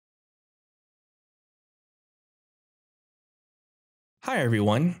Hi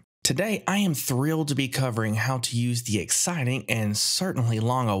everyone. Today I am thrilled to be covering how to use the exciting and certainly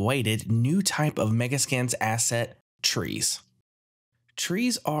long awaited new type of Megascans asset, trees.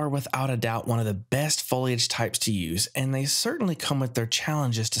 Trees are without a doubt one of the best foliage types to use, and they certainly come with their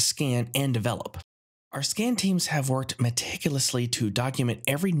challenges to scan and develop. Our scan teams have worked meticulously to document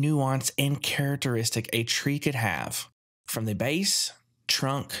every nuance and characteristic a tree could have, from the base,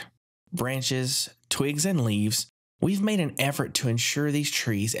 trunk, branches, twigs, and leaves. We've made an effort to ensure these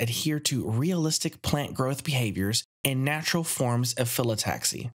trees adhere to realistic plant growth behaviors and natural forms of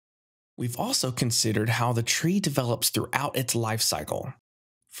phyllotaxy. We've also considered how the tree develops throughout its life cycle.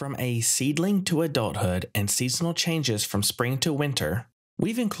 From a seedling to adulthood and seasonal changes from spring to winter,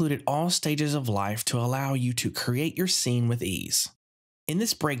 we've included all stages of life to allow you to create your scene with ease. In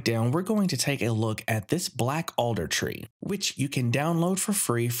this breakdown, we're going to take a look at this black alder tree, which you can download for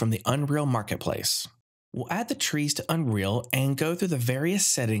free from the Unreal Marketplace. We'll add the trees to Unreal and go through the various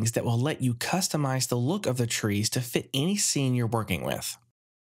settings that will let you customize the look of the trees to fit any scene you're working with.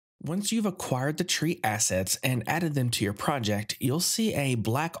 Once you've acquired the tree assets and added them to your project, you'll see a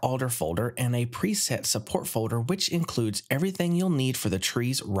black alder folder and a preset support folder which includes everything you'll need for the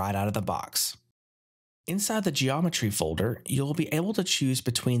trees right out of the box. Inside the geometry folder, you'll be able to choose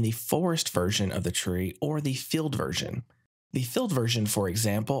between the forest version of the tree or the field version. The field version, for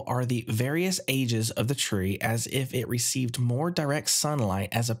example, are the various ages of the tree as if it received more direct sunlight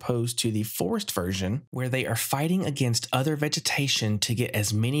as opposed to the forest version, where they are fighting against other vegetation to get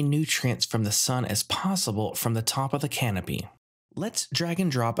as many nutrients from the sun as possible from the top of the canopy. Let's drag and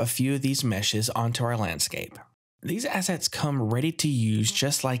drop a few of these meshes onto our landscape. These assets come ready to use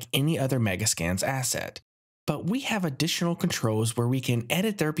just like any other Megascans asset. But we have additional controls where we can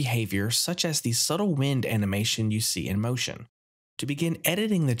edit their behavior, such as the subtle wind animation you see in motion. To begin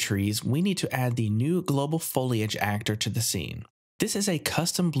editing the trees, we need to add the new global foliage actor to the scene. This is a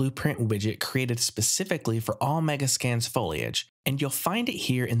custom blueprint widget created specifically for all Megascans foliage, and you'll find it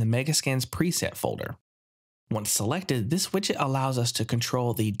here in the Megascans preset folder. Once selected, this widget allows us to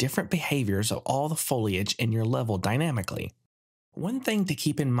control the different behaviors of all the foliage in your level dynamically. One thing to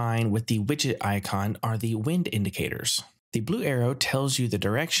keep in mind with the widget icon are the wind indicators. The blue arrow tells you the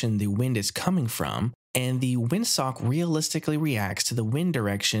direction the wind is coming from, and the windsock realistically reacts to the wind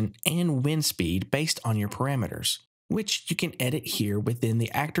direction and wind speed based on your parameters, which you can edit here within the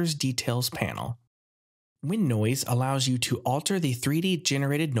Actor's Details panel. Wind noise allows you to alter the 3D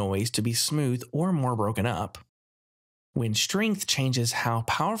generated noise to be smooth or more broken up. Wind strength changes how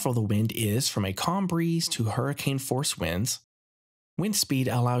powerful the wind is from a calm breeze to hurricane force winds. Wind speed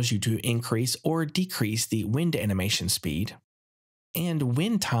allows you to increase or decrease the wind animation speed. And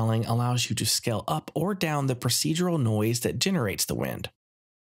wind tiling allows you to scale up or down the procedural noise that generates the wind.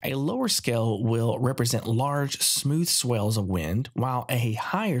 A lower scale will represent large, smooth swells of wind, while a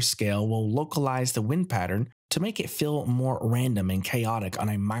higher scale will localize the wind pattern to make it feel more random and chaotic on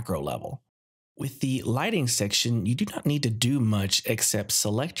a micro level. With the lighting section, you do not need to do much except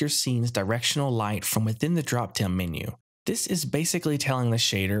select your scene's directional light from within the drop-down menu. This is basically telling the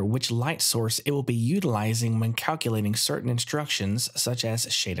shader which light source it will be utilizing when calculating certain instructions such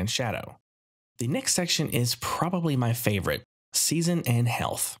as shade and shadow. The next section is probably my favorite, Season and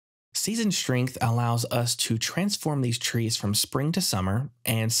Health. Season Strength allows us to transform these trees from spring to summer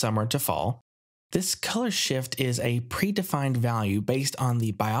and summer to fall. This color shift is a predefined value based on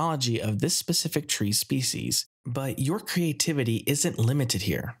the biology of this specific tree species, but your creativity isn't limited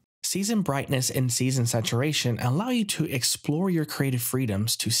here. Season brightness and season saturation allow you to explore your creative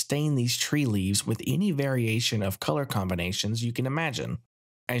freedoms to stain these tree leaves with any variation of color combinations you can imagine.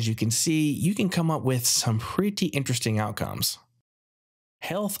 As you can see, you can come up with some pretty interesting outcomes.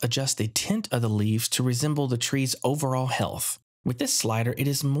 Health adjusts the tint of the leaves to resemble the tree's overall health. With this slider, it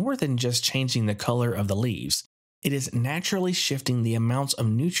is more than just changing the color of the leaves. It is naturally shifting the amounts of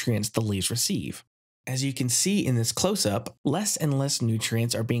nutrients the leaves receive. As you can see in this close-up, less and less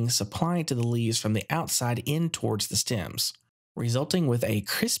nutrients are being supplied to the leaves from the outside in towards the stems, resulting with a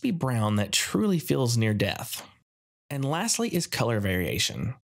crispy brown that truly feels near death. And lastly is color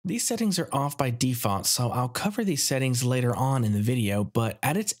variation. These settings are off by default, so I'll cover these settings later on in the video, but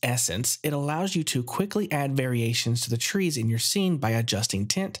at its essence, it allows you to quickly add variations to the trees in your scene by adjusting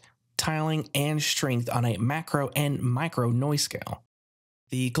tint, tiling, and strength on a macro and micro noise scale.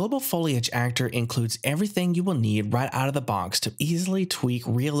 The Global Foliage Actor includes everything you will need right out of the box to easily tweak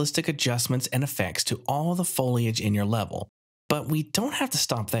realistic adjustments and effects to all the foliage in your level. But we don't have to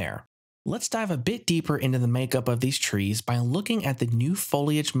stop there. Let's dive a bit deeper into the makeup of these trees by looking at the new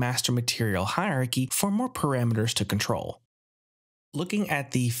Foliage Master Material hierarchy for more parameters to control. Looking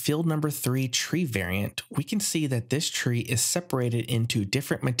at the field number 3 tree variant, we can see that this tree is separated into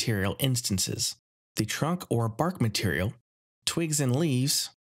different material instances: the trunk or bark material, twigs and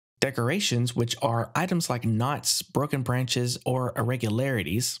leaves, decorations, which are items like knots, broken branches, or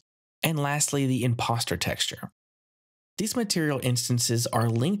irregularities, and lastly, the imposter texture. These material instances are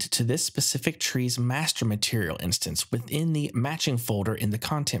linked to this specific tree's master material instance within the matching folder in the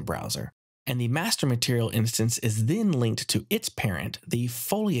content browser, and the master material instance is then linked to its parent, the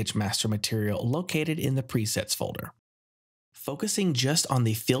foliage master material located in the presets folder. Focusing just on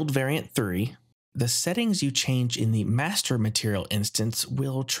the field variant 3, the settings you change in the master material instance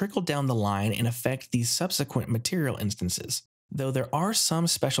will trickle down the line and affect the subsequent material instances, though there are some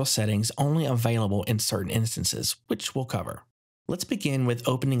special settings only available in certain instances, which we'll cover. Let's begin with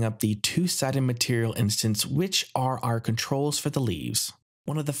opening up the two-sided material instance, which are our controls for the leaves.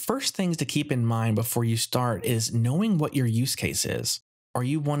 One of the first things to keep in mind before you start is knowing what your use case is. Are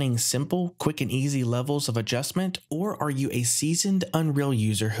you wanting simple, quick and easy levels of adjustment, or are you a seasoned Unreal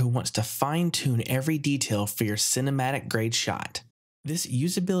user who wants to fine-tune every detail for your cinematic grade shot? This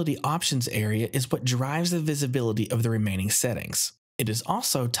usability options area is what drives the visibility of the remaining settings. It is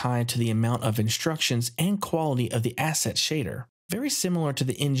also tied to the amount of instructions and quality of the asset shader, very similar to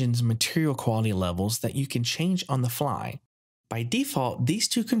the engine's material quality levels that you can change on the fly. By default, these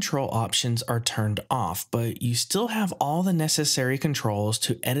two control options are turned off, but you still have all the necessary controls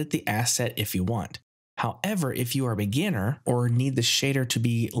to edit the asset if you want. However, if you are a beginner or need the shader to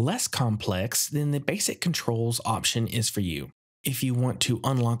be less complex, then the basic controls option is for you. If you want to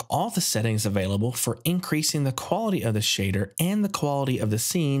unlock all the settings available for increasing the quality of the shader and the quality of the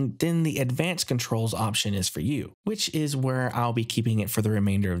scene, then the advanced controls option is for you, which is where I'll be keeping it for the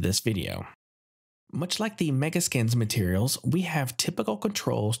remainder of this video. Much like the Megascans materials, we have typical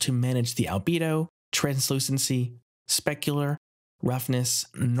controls to manage the albedo, translucency, specular, roughness,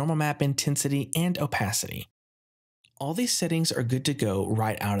 normal map intensity, and opacity. All these settings are good to go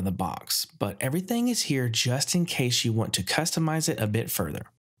right out of the box, but everything is here just in case you want to customize it a bit further.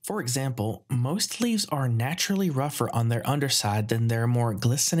 For example, most leaves are naturally rougher on their underside than their more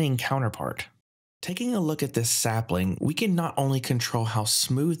glistening counterpart. Taking a look at this sapling, we can not only control how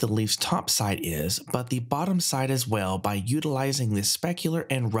smooth the leaf's top side is, but the bottom side as well by utilizing the specular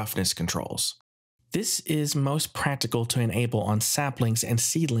and roughness controls. This is most practical to enable on saplings and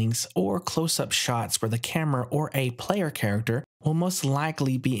seedlings or close-up shots where the camera or a player character will most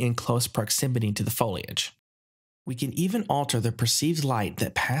likely be in close proximity to the foliage. We can even alter the perceived light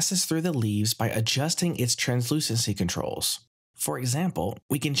that passes through the leaves by adjusting its translucency controls. For example,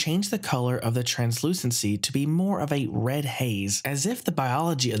 we can change the color of the translucency to be more of a red haze, as if the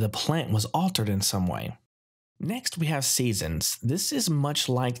biology of the plant was altered in some way. Next, we have seasons. This is much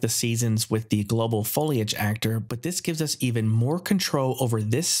like the seasons with the global foliage actor, but this gives us even more control over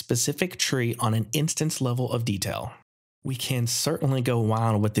this specific tree on an instance level of detail. We can certainly go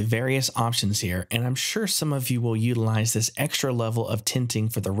wild with the various options here, and I'm sure some of you will utilize this extra level of tinting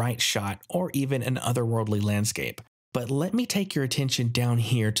for the right shot or even an otherworldly landscape. But let me take your attention down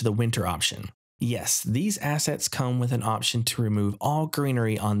here to the winter option. Yes, these assets come with an option to remove all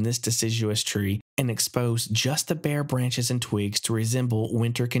greenery on this deciduous tree and expose just the bare branches and twigs to resemble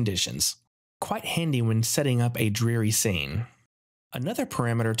winter conditions. Quite handy when setting up a dreary scene. Another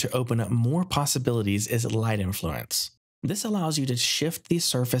parameter to open up more possibilities is light influence. This allows you to shift the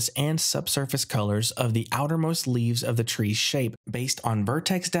surface and subsurface colors of the outermost leaves of the tree's shape based on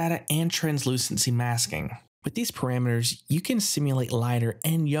vertex data and translucency masking. With these parameters, you can simulate lighter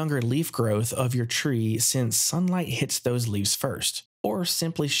and younger leaf growth of your tree since sunlight hits those leaves first, or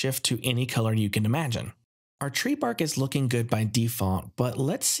simply shift to any color you can imagine. Our tree bark is looking good by default, but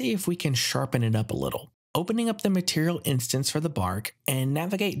let's see if we can sharpen it up a little. Opening up the material instance for the bark and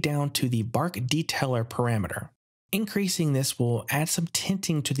navigate down to the bark detailer parameter. Increasing this will add some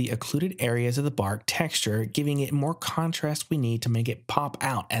tinting to the occluded areas of the bark texture, giving it more contrast we need to make it pop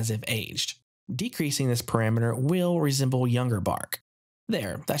out as if aged. Decreasing this parameter will resemble younger bark.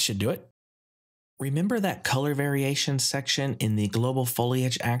 There, that should do it. Remember that color variation section in the global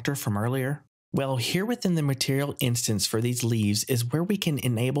foliage actor from earlier? Well, here within the material instance for these leaves is where we can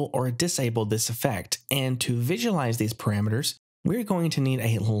enable or disable this effect, and to visualize these parameters, we're going to need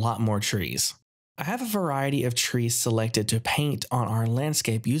a lot more trees. I have a variety of trees selected to paint on our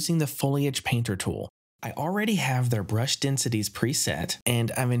landscape using the Foliage Painter tool. I already have their brush densities preset,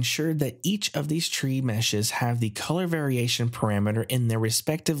 and I've ensured that each of these tree meshes have the color variation parameter in their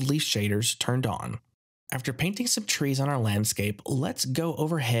respective leaf shaders turned on. After painting some trees on our landscape, let's go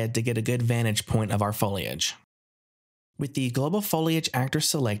overhead to get a good vantage point of our foliage. With the global foliage actor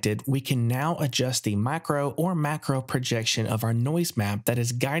selected, we can now adjust the micro or macro projection of our noise map that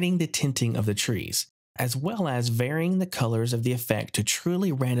is guiding the tinting of the trees, as well as varying the colors of the effect to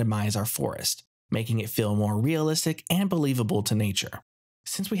truly randomize our forest, making it feel more realistic and believable to nature.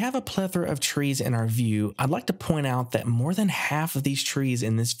 Since we have a plethora of trees in our view, I'd like to point out that more than half of these trees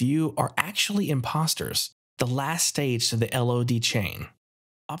in this view are actually imposters, the last stage to the LOD chain.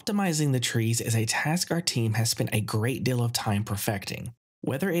 Optimizing the trees is a task our team has spent a great deal of time perfecting.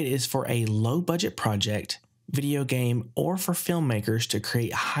 Whether it is for a low-budget project, video game, or for filmmakers to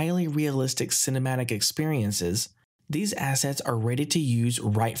create highly realistic cinematic experiences, these assets are ready to use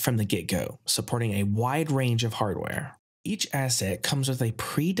right from the get-go, supporting a wide range of hardware. Each asset comes with a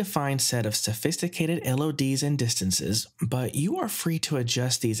predefined set of sophisticated LODs and distances, but you are free to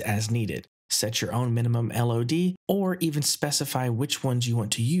adjust these as needed, set your own minimum LOD, or even specify which ones you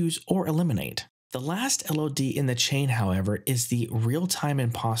want to use or eliminate. The last LOD in the chain, however, is the real-time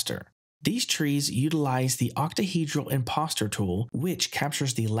imposter. These trees utilize the octahedral imposter tool, which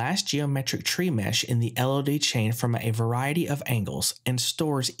captures the last geometric tree mesh in the LOD chain from a variety of angles and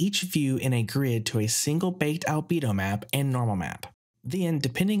stores each view in a grid to a single baked albedo map and normal map. Then,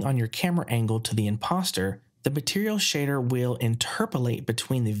 depending on your camera angle to the imposter, the material shader will interpolate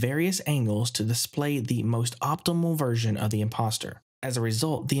between the various angles to display the most optimal version of the imposter. As a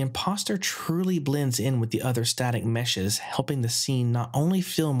result, the imposter truly blends in with the other static meshes, helping the scene not only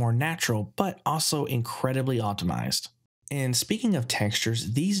feel more natural, but also incredibly optimized. And speaking of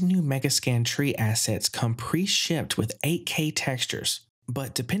textures, these new Megascan Tree assets come pre-shipped with 8K textures.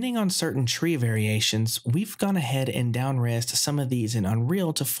 But depending on certain tree variations, we've gone ahead and downresed some of these in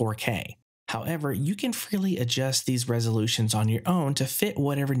Unreal to 4K. However, you can freely adjust these resolutions on your own to fit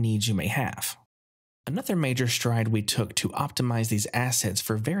whatever needs you may have. Another major stride we took to optimize these assets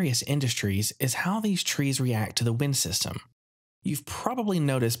for various industries is how these trees react to the wind system. You've probably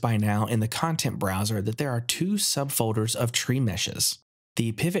noticed by now in the content browser that there are two subfolders of tree meshes,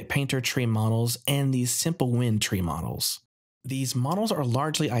 the Pivot Painter tree models and the Simple Wind tree models. These models are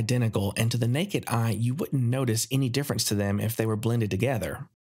largely identical, and to the naked eye you wouldn't notice any difference to them if they were blended together.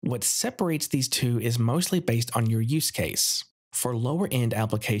 What separates these two is mostly based on your use case. For lower-end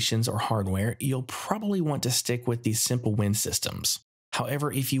applications or hardware, you'll probably want to stick with these simple wind systems.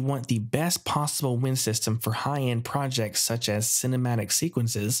 However, if you want the best possible wind system for high-end projects such as cinematic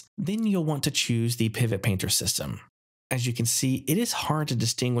sequences, then you'll want to choose the Pivot Painter system. As you can see, it is hard to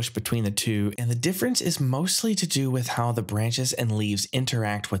distinguish between the two, and the difference is mostly to do with how the branches and leaves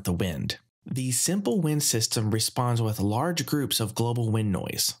interact with the wind. The Simple Wind system responds with large groups of global wind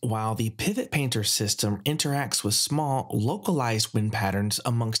noise, while the Pivot Painter system interacts with small, localized wind patterns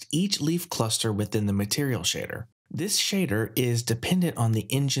amongst each leaf cluster within the material shader. This shader is dependent on the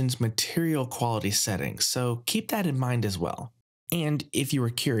engine's material quality settings, so keep that in mind as well. And if you were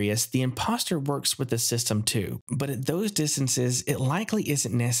curious, the imposter works with the system too, but at those distances, it likely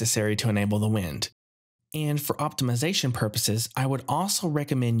isn't necessary to enable the wind. And for optimization purposes, I would also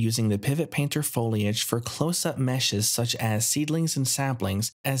recommend using the Pivot Painter foliage for close-up meshes such as seedlings and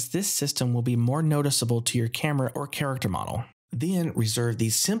saplings, as this system will be more noticeable to your camera or character model. Then reserve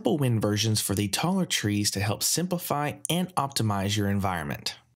these Simple Wind versions for the taller trees to help simplify and optimize your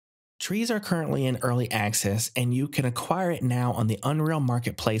environment. Trees are currently in early access, and you can acquire it now on the Unreal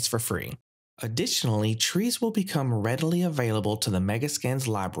Marketplace for free. Additionally, trees will become readily available to the Megascans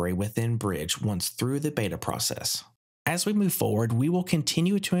library within Bridge once through the beta process. As we move forward, we will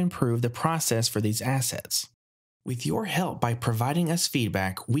continue to improve the process for these assets. With your help by providing us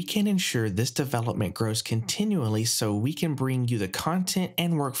feedback, we can ensure this development grows continually so we can bring you the content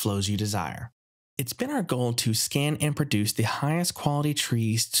and workflows you desire. It's been our goal to scan and produce the highest quality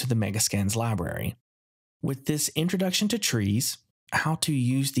trees to the Megascans library. With this introduction to trees, how to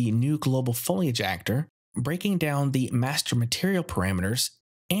use the new global foliage actor, breaking down the master material parameters,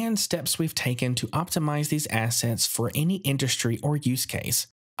 and steps we've taken to optimize these assets for any industry or use case,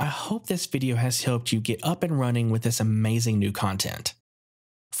 I hope this video has helped you get up and running with this amazing new content.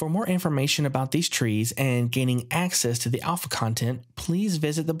 For more information about these trees and gaining access to the alpha content, please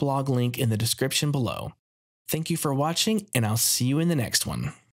visit the blog link in the description below. Thank you for watching, and I'll see you in the next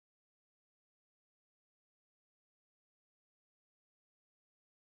one.